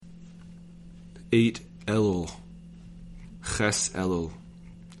8 Elul, Ches Elul,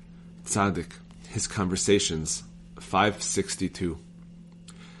 Tzaddik, his conversations, 562.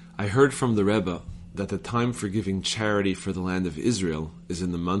 I heard from the Rebbe that the time for giving charity for the land of Israel is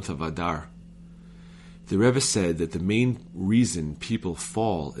in the month of Adar. The Rebbe said that the main reason people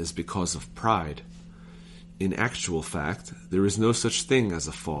fall is because of pride. In actual fact, there is no such thing as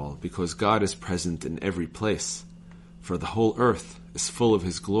a fall because God is present in every place, for the whole earth is full of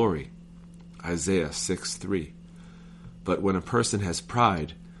His glory. Isaiah 6:3. But when a person has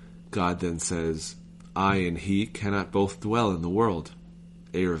pride, God then says, I and he cannot both dwell in the world.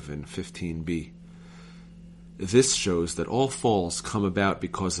 Eruvin 15b. This shows that all falls come about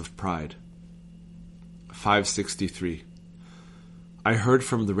because of pride. 563. I heard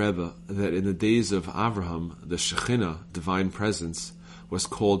from the Rebbe that in the days of Avraham, the Shekhinah, divine presence, was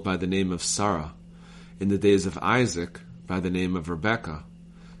called by the name of Sarah, in the days of Isaac by the name of Rebekah,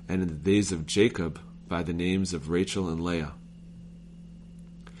 and in the days of Jacob by the names of Rachel and Leah.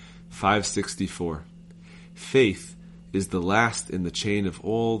 564. Faith is the last in the chain of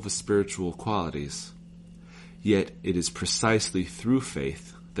all the spiritual qualities. Yet it is precisely through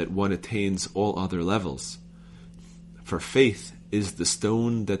faith that one attains all other levels. For faith is the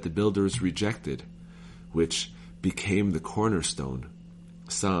stone that the builders rejected, which became the cornerstone.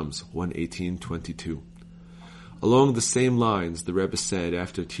 Psalms 118:22. Along the same lines, the Rebbe said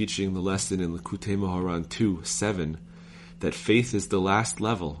after teaching the lesson in Likutei Moharan 2:7 that faith is the last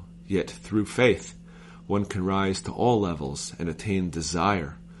level, yet through faith one can rise to all levels and attain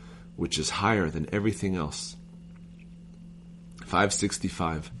desire, which is higher than everything else.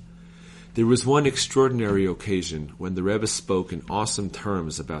 565. There was one extraordinary occasion when the Rebbe spoke in awesome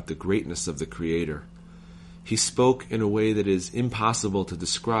terms about the greatness of the Creator. He spoke in a way that is impossible to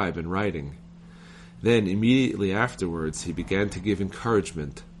describe in writing. Then, immediately afterwards, he began to give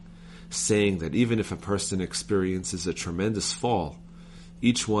encouragement, saying that even if a person experiences a tremendous fall,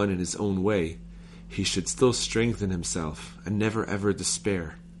 each one in his own way, he should still strengthen himself and never ever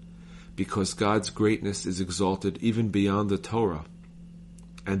despair, because God's greatness is exalted even beyond the Torah,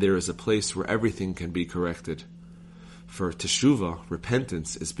 and there is a place where everything can be corrected. For teshuvah,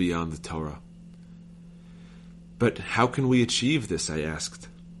 repentance, is beyond the Torah. But how can we achieve this, I asked.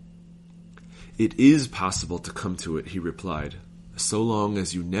 It is possible to come to it, he replied, so long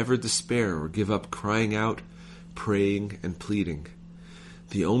as you never despair or give up crying out, praying, and pleading.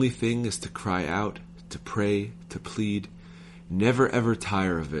 The only thing is to cry out, to pray, to plead. Never ever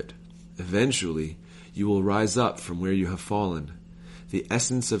tire of it. Eventually, you will rise up from where you have fallen. The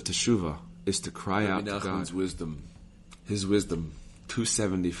essence of teshuvah is to cry out to God. His wisdom,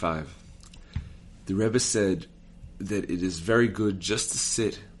 275. The Rebbe said that it is very good just to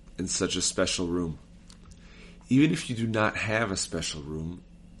sit in such a special room. Even if you do not have a special room,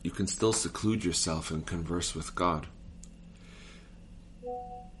 you can still seclude yourself and converse with God.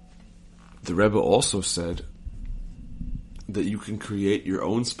 The Rebbe also said that you can create your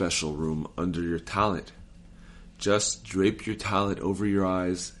own special room under your talit. Just drape your talit over your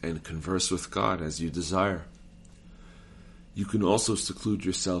eyes and converse with God as you desire. You can also seclude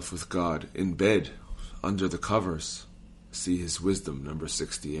yourself with God in bed, under the covers. See his wisdom, number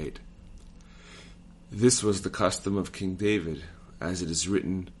 68. This was the custom of King David, as it is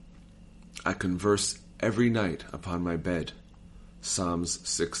written, I converse every night upon my bed. Psalms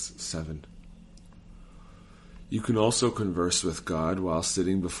 6:7. You can also converse with God while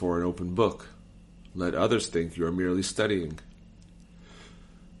sitting before an open book. Let others think you are merely studying.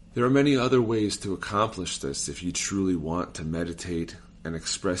 There are many other ways to accomplish this if you truly want to meditate and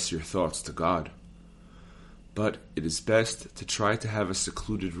express your thoughts to God. But it is best to try to have a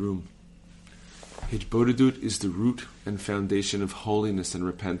secluded room. Hitbodedut is the root and foundation of holiness and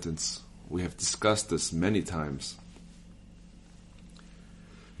repentance. We have discussed this many times.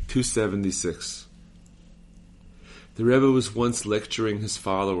 276. The Rebbe was once lecturing his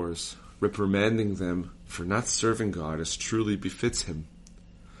followers, reprimanding them for not serving God as truly befits Him.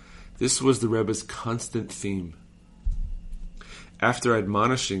 This was the Rebbe's constant theme. After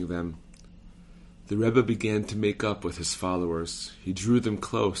admonishing them, the Rebbe began to make up with his followers. He drew them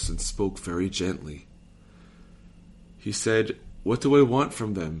close and spoke very gently. He said, What do I want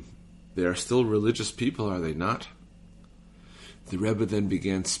from them? They are still religious people, are they not? The Rebbe then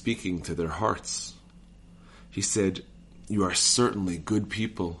began speaking to their hearts. He said, You are certainly good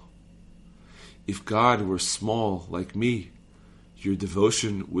people. If God were small like me, your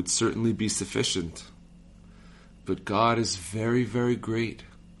devotion would certainly be sufficient. But God is very, very great.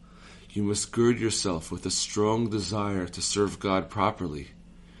 You must gird yourself with a strong desire to serve God properly,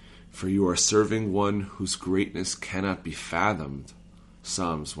 for you are serving one whose greatness cannot be fathomed.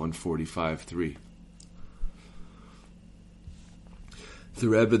 Psalms 145:3. The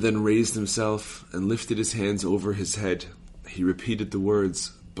Rebbe then raised himself and lifted his hands over his head. He repeated the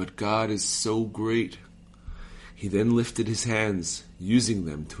words, "But God is so great." He then lifted his hands, using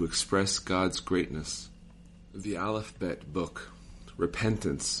them to express God's greatness. The Aleph Bet book,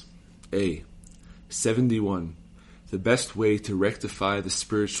 Repentance, A. 71. The best way to rectify the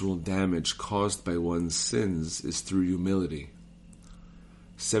spiritual damage caused by one's sins is through humility.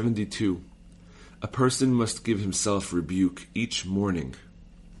 72. A person must give himself rebuke each morning.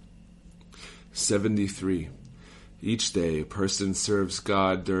 73. Each day a person serves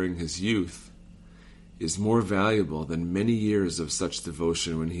God during his youth is more valuable than many years of such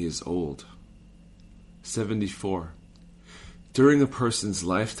devotion when he is old. 74. During a person's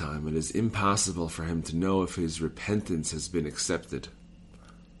lifetime, it is impossible for him to know if his repentance has been accepted.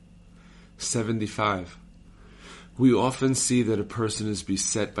 75. We often see that a person is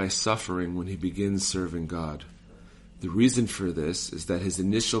beset by suffering when he begins serving God. The reason for this is that his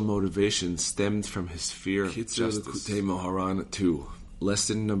initial motivation stemmed from his fear of justice. Likutei Moharan 2,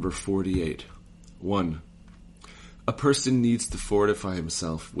 lesson number 48. 1. A person needs to fortify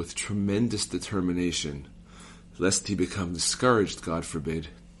himself with tremendous determination, lest he become discouraged, God forbid,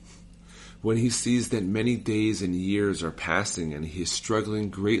 when he sees that many days and years are passing and he is struggling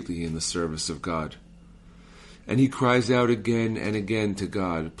greatly in the service of God. And he cries out again and again to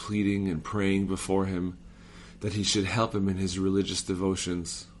God, pleading and praying before him that he should help him in his religious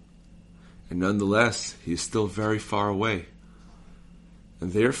devotions. And nonetheless, he is still very far away.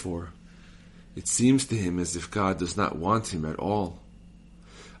 And therefore, it seems to him as if God does not want him at all.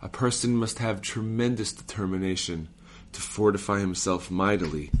 A person must have tremendous determination to fortify himself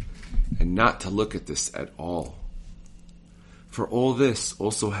mightily and not to look at this at all. For all this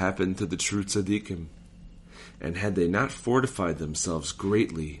also happened to the true tzaddikim. And had they not fortified themselves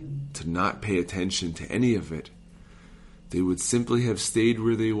greatly to not pay attention to any of it, they would simply have stayed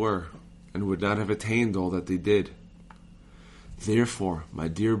where they were and would not have attained all that they did. Therefore, my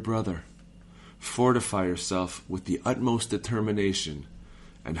dear brother, fortify yourself with the utmost determination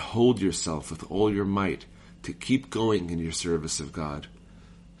and hold yourself with all your might to keep going in your service of God.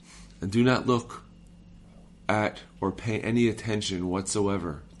 And do not look at or pay any attention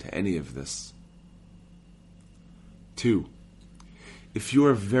whatsoever to any of this. 2. If you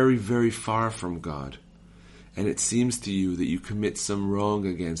are very, very far from God, and it seems to you that you commit some wrong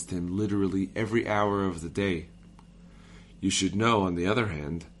against Him literally every hour of the day, you should know, on the other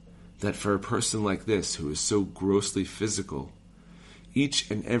hand, that for a person like this who is so grossly physical, each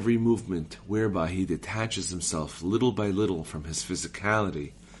and every movement whereby he detaches himself little by little from his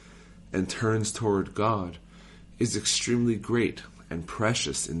physicality and turns toward God is extremely great and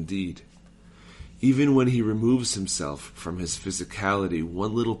precious indeed. Even when he removes himself from his physicality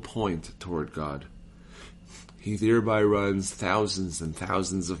one little point toward God, he thereby runs thousands and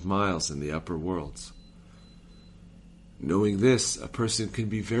thousands of miles in the upper worlds. Knowing this, a person can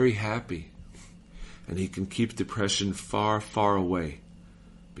be very happy, and he can keep depression far, far away,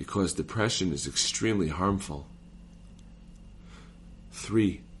 because depression is extremely harmful.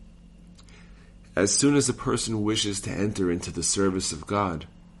 3. As soon as a person wishes to enter into the service of God,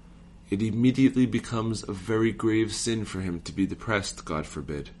 it immediately becomes a very grave sin for him to be depressed, God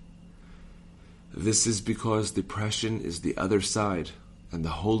forbid. This is because depression is the other side, and the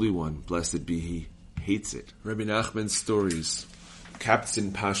Holy One, blessed be He, hates it. Rabbi Nachman's stories,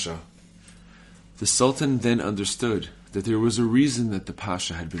 Captain Pasha. The Sultan then understood that there was a reason that the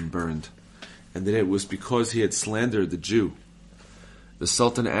Pasha had been burned, and that it was because he had slandered the Jew. The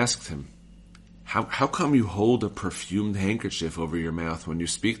Sultan asked him, How come you hold a perfumed handkerchief over your mouth when you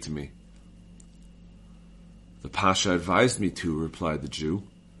speak to me? The Pasha advised me to, replied the Jew.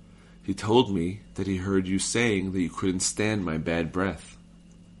 He told me that he heard you saying that you couldn't stand my bad breath.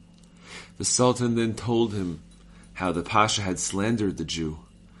 The Sultan then told him how the Pasha had slandered the Jew.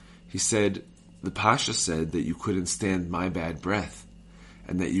 He said, the Pasha said that you couldn't stand my bad breath,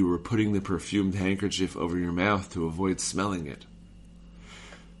 and that you were putting the perfumed handkerchief over your mouth to avoid smelling it.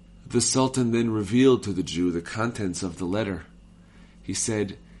 The Sultan then revealed to the Jew the contents of the letter. He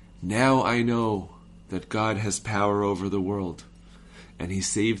said, now I know that God has power over the world, and He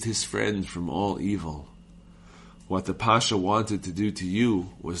saved His friend from all evil. What the Pasha wanted to do to you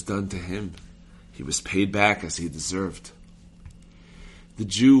was done to him. He was paid back as he deserved. The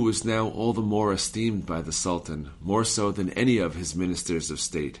Jew was now all the more esteemed by the Sultan, more so than any of his ministers of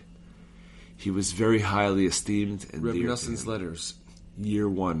state. He was very highly esteemed and dear to him. Rebbe Noson's Letters, Year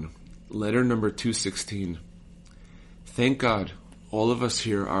 1, Letter number 216. Thank God, all of us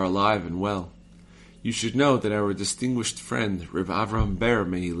here are alive and well. You should know that our distinguished friend, Reb Avraham Ber,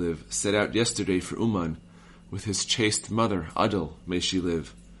 may he live, set out yesterday for Uman, with his chaste mother, Adel, may she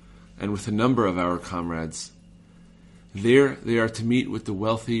live, and with a number of our comrades. There they are to meet with the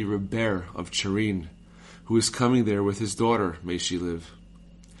wealthy Reb Ber of Charin, who is coming there with his daughter, may she live.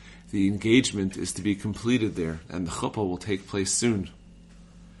 The engagement is to be completed there, and the chuppah will take place soon.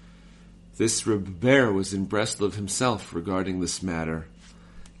 This Reb Ber was in Breslov himself regarding this matter,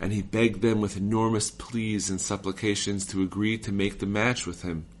 and he begged them with enormous pleas and supplications to agree to make the match with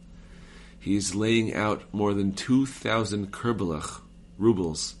him. He is laying out more than 2,000 kerbelach,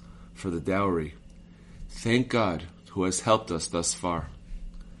 rubles, for the dowry. Thank God, who has helped us thus far.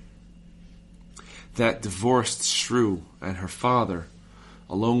 That divorced shrew and her father,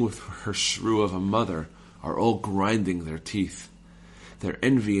 along with her shrew of a mother, are all grinding their teeth. Their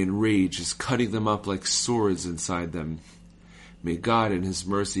envy and rage is cutting them up like swords inside them. May God in His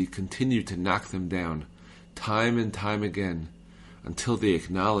mercy continue to knock them down, time and time again, until they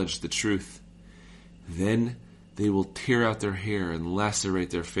acknowledge the truth. Then they will tear out their hair and lacerate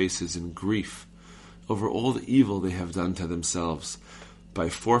their faces in grief over all the evil they have done to themselves by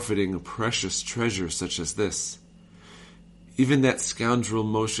forfeiting a precious treasure such as this. Even that scoundrel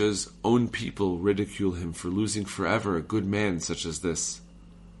Moshe's own people ridicule him for losing forever a good man such as this.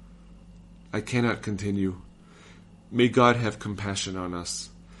 I cannot continue. May God have compassion on us.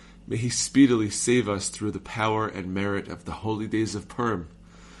 May He speedily save us through the power and merit of the holy days of Purim,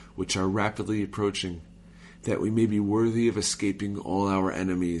 which are rapidly approaching, that we may be worthy of escaping all our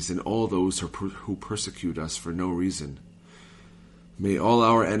enemies and all those who persecute us for no reason. May all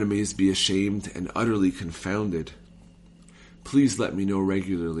our enemies be ashamed and utterly confounded. Please let me know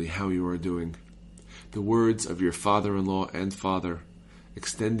regularly how you are doing. The words of your father-in-law and father,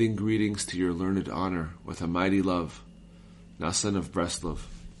 extending greetings to your learned honor with a mighty love. Nasan of Breslov.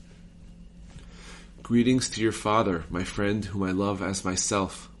 Greetings to your father, my friend, whom I love as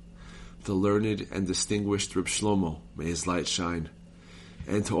myself, the learned and distinguished Reb Shlomo, may his light shine,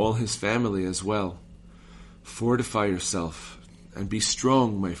 and to all his family as well. Fortify yourself, and be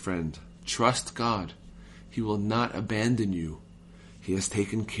strong, my friend. Trust God. He will not abandon you. He has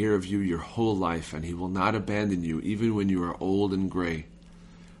taken care of you your whole life, and He will not abandon you even when you are old and gray.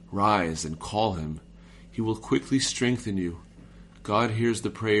 Rise and call Him. He will quickly strengthen you. God hears the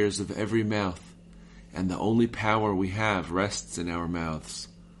prayers of every mouth, and the only power we have rests in our mouths.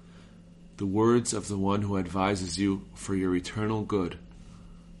 The words of the one who advises you for your eternal good.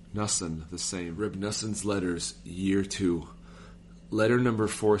 Nassan, the same. Reb Nassan's Letters, Year 2. Letter number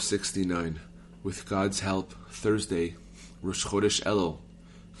 469. With God's help, Thursday, Rosh Chodesh Elul,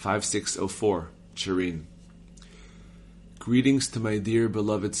 5604, Charin. Greetings to my dear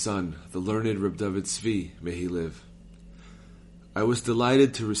beloved son, the learned Reb David Tzvi, may he live. I was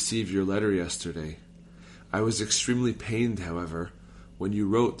delighted to receive your letter yesterday. I was extremely pained, however, when you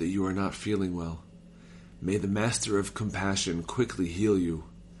wrote that you are not feeling well. May the Master of Compassion quickly heal you.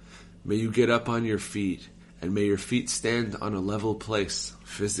 May you get up on your feet, and may your feet stand on a level place,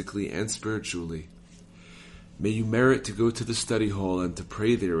 physically and spiritually. May you merit to go to the study hall and to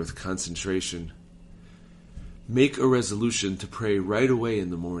pray there with concentration. Make a resolution to pray right away in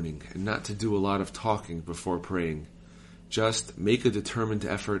the morning and not to do a lot of talking before praying. Just make a determined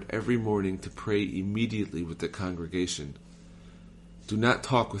effort every morning to pray immediately with the congregation. Do not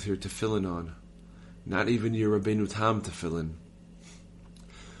talk with your tefillin on, not even your Rabbeinu Tam tefillin.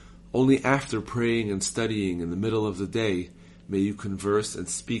 Only after praying and studying in the middle of the day may you converse and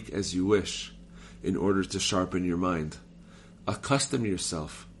speak as you wish, in order to sharpen your mind. Accustom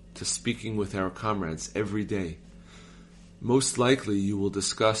yourself to speaking with our comrades every day. Most likely you will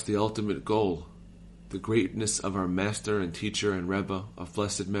discuss the ultimate goal, the greatness of our master and teacher and Rebbe of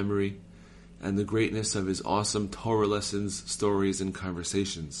blessed memory, and the greatness of his awesome Torah lessons, stories, and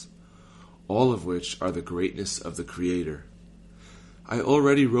conversations, all of which are the greatness of the Creator. I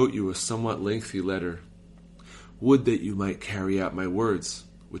already wrote you a somewhat lengthy letter. Would that you might carry out my words,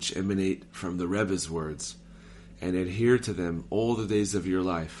 which emanate from the Rebbe's words, and adhere to them all the days of your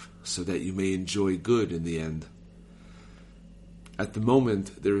life, so that you may enjoy good in the end. At the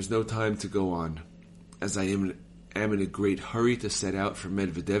moment, there is no time to go on, as I am in a great hurry to set out for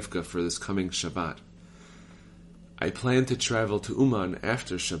Medvedevka for this coming Shabbat. I plan to travel to Uman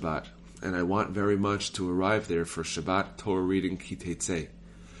after Shabbat, and I want very much to arrive there for Shabbat Torah reading Kiteitzei.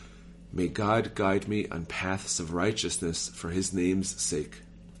 May God guide me on paths of righteousness for His name's sake.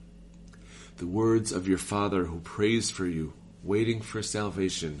 The words of your father who prays for you, waiting for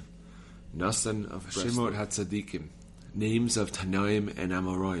salvation. Nasan of Shemot HaTzadikim, names of Tanaim and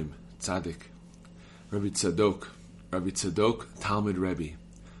Amoraim, Tzadik. Rabbi Tzadok, Talmud Rebbe.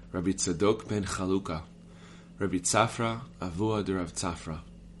 Rabbi Tzadok ben Chaluka, Rabbi Tzafra, Avua de Rav Tzafra.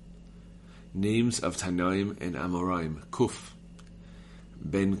 Names of Tanaim and Amoraim. Kuf,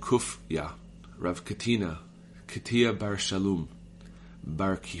 Ben Kufya, Rav Katina, Katia bar Shalom,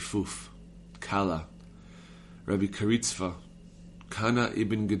 Bar Kifuf, Kala, Rabbi Karitzva, Kana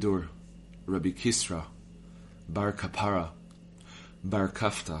ibn Gedur, Rabbi Kisra, Bar Kapara, Bar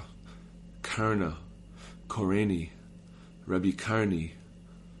Kafta, Karna, Koreni, Rabbi Karni,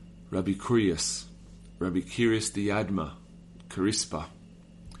 Rabbi Kurias, Rabbi Kiris the Yadma, Karispa.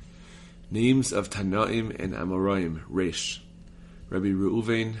 Names of Tanaim and Amoraim. Resh, Rabbi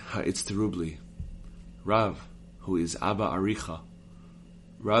Reuven HaItzterubli, Rav, who is Abba Aricha,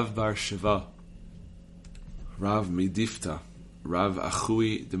 Rav Bar Sheva, Rav Midifta, Rav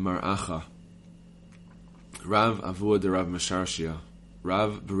Achui de Maracha, Rav Avua de Rav Masharshia,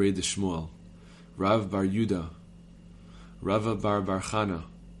 Rav Berei de Shmuel, Rav Bar Yuda, Rava Bar Barchana,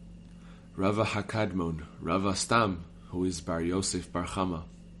 Rava Hakadmon, Rava Stam, who is Bar Yosef Bar Chama,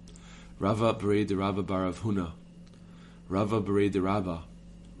 Rava Berei de Rabba Bar Avhuna, Rava Berei de Rabba,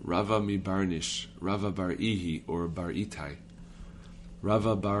 Rava Mi Barnish, Rava Bar Ihi or Bar Itai,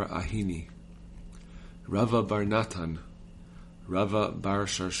 Rava Bar Ahini, Rava Bar Natan, Rava Bar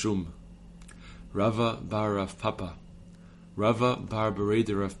Sharshum, Rava Bar Rav Papa, Rava Bar Berei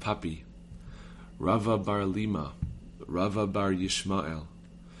de Rav Papi, Rava Bar Lima, Rava Bar Yishmael,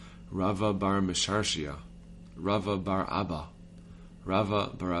 Rava Bar Mesharshia, Rava Bar Abba,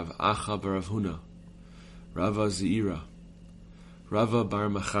 Rava Bar Rav Acha Bar Rav Huna, Rava Zeira, Rava Bar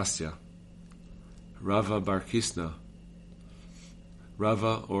Machasya, Rava Bar Kisna,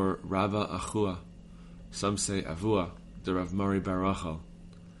 Rava or Rava Achua, some say Avua, the Rav Mari Bar Rachel,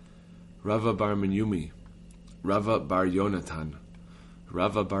 Rava Bar Menyumi, Rava Bar Yonatan,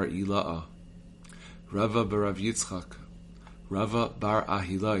 Rava Bar Ila'a, Rava Bar Rav Yitzchak, Rava Bar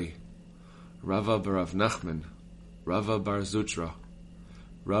Ahilai, Rava Bar Rav Nachman, Rava Bar Zutra,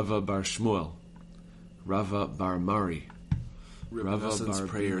 Rava Bar Shmuel, Rava Bar Mari. Rava Bar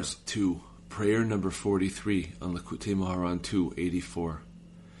Prayers 2, prayer number 43 on Likutei Moharan 2:84.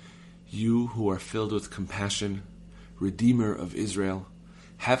 You who are filled with compassion, Redeemer of Israel,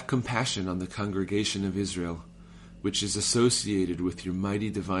 have compassion on the congregation of Israel, which is associated with your mighty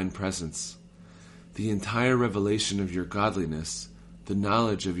divine presence. The entire revelation of your godliness, the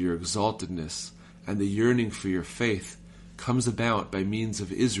knowledge of your exaltedness, and the yearning for your faith comes about by means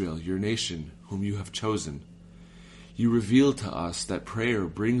of Israel, your nation, whom you have chosen. You reveal to us that prayer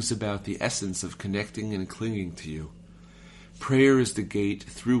brings about the essence of connecting and clinging to you. Prayer is the gate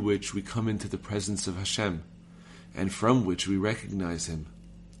through which we come into the presence of Hashem, and from which we recognize Him.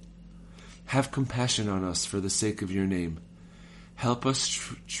 Have compassion on us for the sake of your name. Help us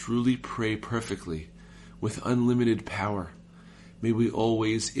truly pray perfectly, with unlimited power. May we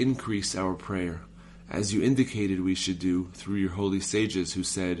always increase our prayer, as you indicated we should do through your holy sages who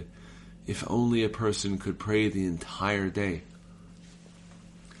said, if only a person could pray the entire day.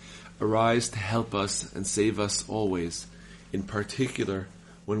 Arise to help us and save us always, in particular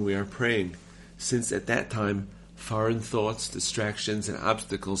when we are praying, since at that time foreign thoughts, distractions, and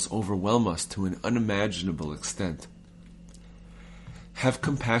obstacles overwhelm us to an unimaginable extent. Have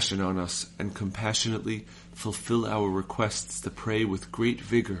compassion on us and compassionately fulfill our requests to pray with great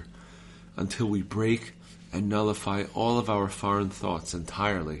vigor until we break and nullify all of our foreign thoughts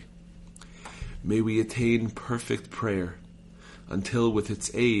entirely. May we attain perfect prayer until with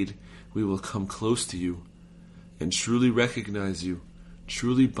its aid we will come close to you and truly recognize you,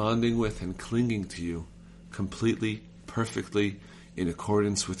 truly bonding with and clinging to you completely, perfectly, in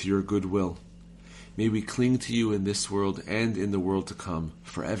accordance with your good will. May we cling to you in this world and in the world to come,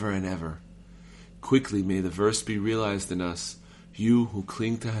 forever and ever. Quickly may the verse be realized in us. You who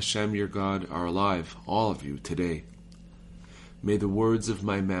cling to Hashem your God are alive, all of you, today. May the words of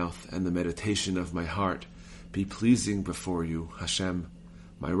my mouth and the meditation of my heart be pleasing before you, Hashem,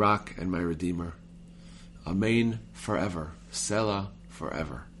 my rock and my redeemer. Amen forever. Selah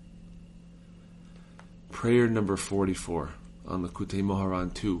forever. Prayer number 44 on Likutei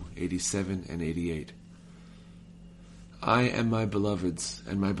Moharan 2:87 and 88. I am my beloved's,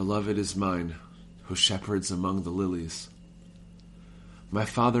 and my beloved is mine, who shepherds among the lilies. My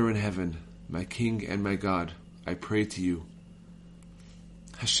Father in heaven, my King and my God, I pray to you.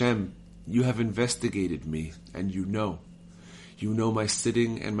 Hashem, you have investigated me, and you know. You know my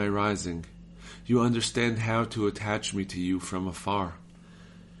sitting and my rising. You understand how to attach me to you from afar.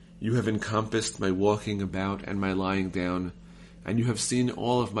 You have encompassed my walking about and my lying down, and you have seen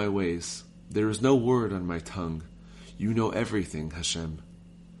all of my ways. There is no word on my tongue. You know everything, Hashem.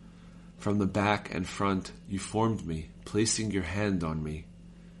 From the back and front you formed me, placing your hand on me.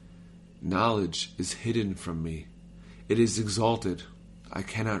 Knowledge is hidden from me. It is exalted. I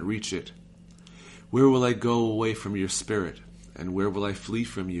cannot reach it. Where will I go away from your spirit? And where will I flee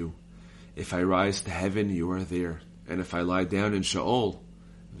from you? If I rise to heaven, you are there. And if I lie down in Sheol,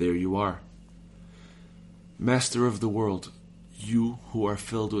 there you are. Master of the world, you who are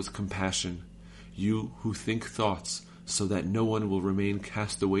filled with compassion, you who think thoughts so that no one will remain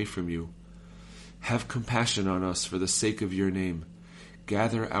cast away from you, have compassion on us for the sake of your name.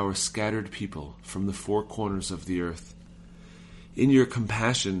 Gather our scattered people from the four corners of the earth. In your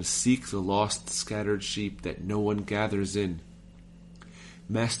compassion, seek the lost scattered sheep that no one gathers in.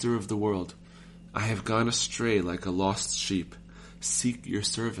 Master of the world, I have gone astray like a lost sheep. Seek your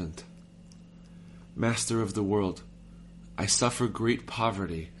servant. Master of the world, I suffer great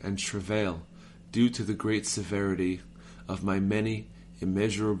poverty and travail due to the great severity of my many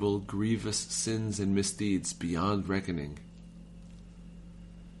immeasurable grievous sins and misdeeds beyond reckoning.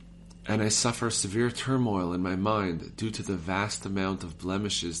 And I suffer severe turmoil in my mind due to the vast amount of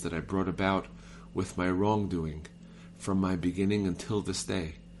blemishes that I brought about with my wrongdoing from my beginning until this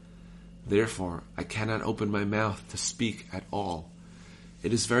day. Therefore, I cannot open my mouth to speak at all.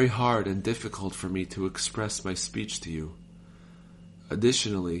 It is very hard and difficult for me to express my speech to you.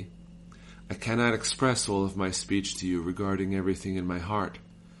 Additionally, I cannot express all of my speech to you regarding everything in my heart,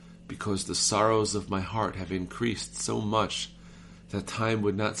 because the sorrows of my heart have increased so much that time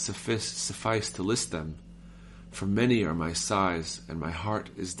would not suffice to list them, for many are my sighs, and my heart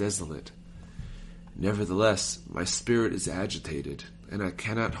is desolate. Nevertheless, my spirit is agitated, and I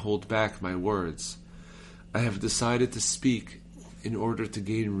cannot hold back my words. I have decided to speak in order to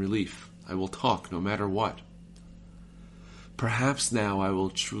gain relief. I will talk no matter what. Perhaps now I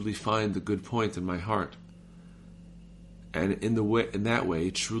will truly find the good point in my heart, and in that way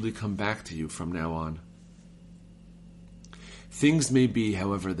truly come back to you from now on. Things may be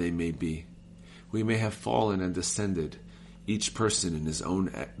however they may be. We may have fallen and descended, each person in his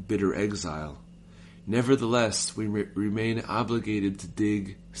own bitter exile. Nevertheless, we remain obligated to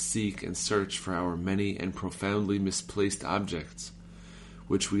dig, seek, and search for our many and profoundly misplaced objects,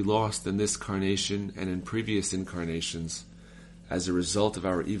 which we lost in this incarnation and in previous incarnations as a result of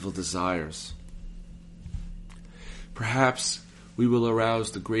our evil desires. Perhaps we will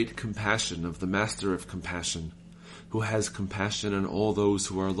arouse the great compassion of the Master of Compassion, who has compassion on all those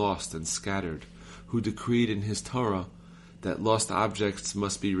who are lost and scattered, who decreed in his Torah that lost objects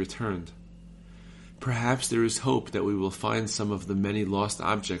must be returned. Perhaps there is hope that we will find some of the many lost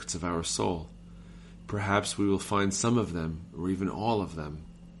objects of our soul. Perhaps we will find some of them, or even all of them.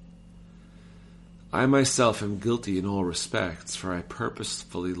 I myself am guilty in all respects, for I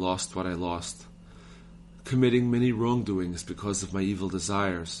purposefully lost what I lost, committing many wrongdoings because of my evil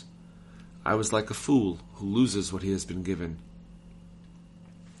desires. I was like a fool who loses what he has been given.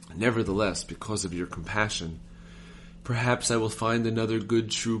 Nevertheless, because of your compassion, perhaps I will find another good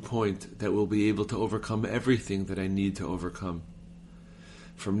true point that will be able to overcome everything that I need to overcome.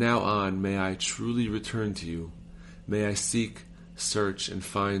 From now on, may I truly return to you. May I seek, search, and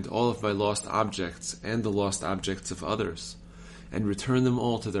find all of my lost objects and the lost objects of others, and return them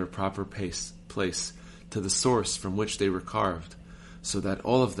all to their proper place, to the source from which they were carved, so that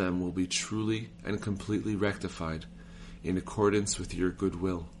all of them will be truly and completely rectified in accordance with your good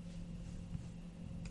will.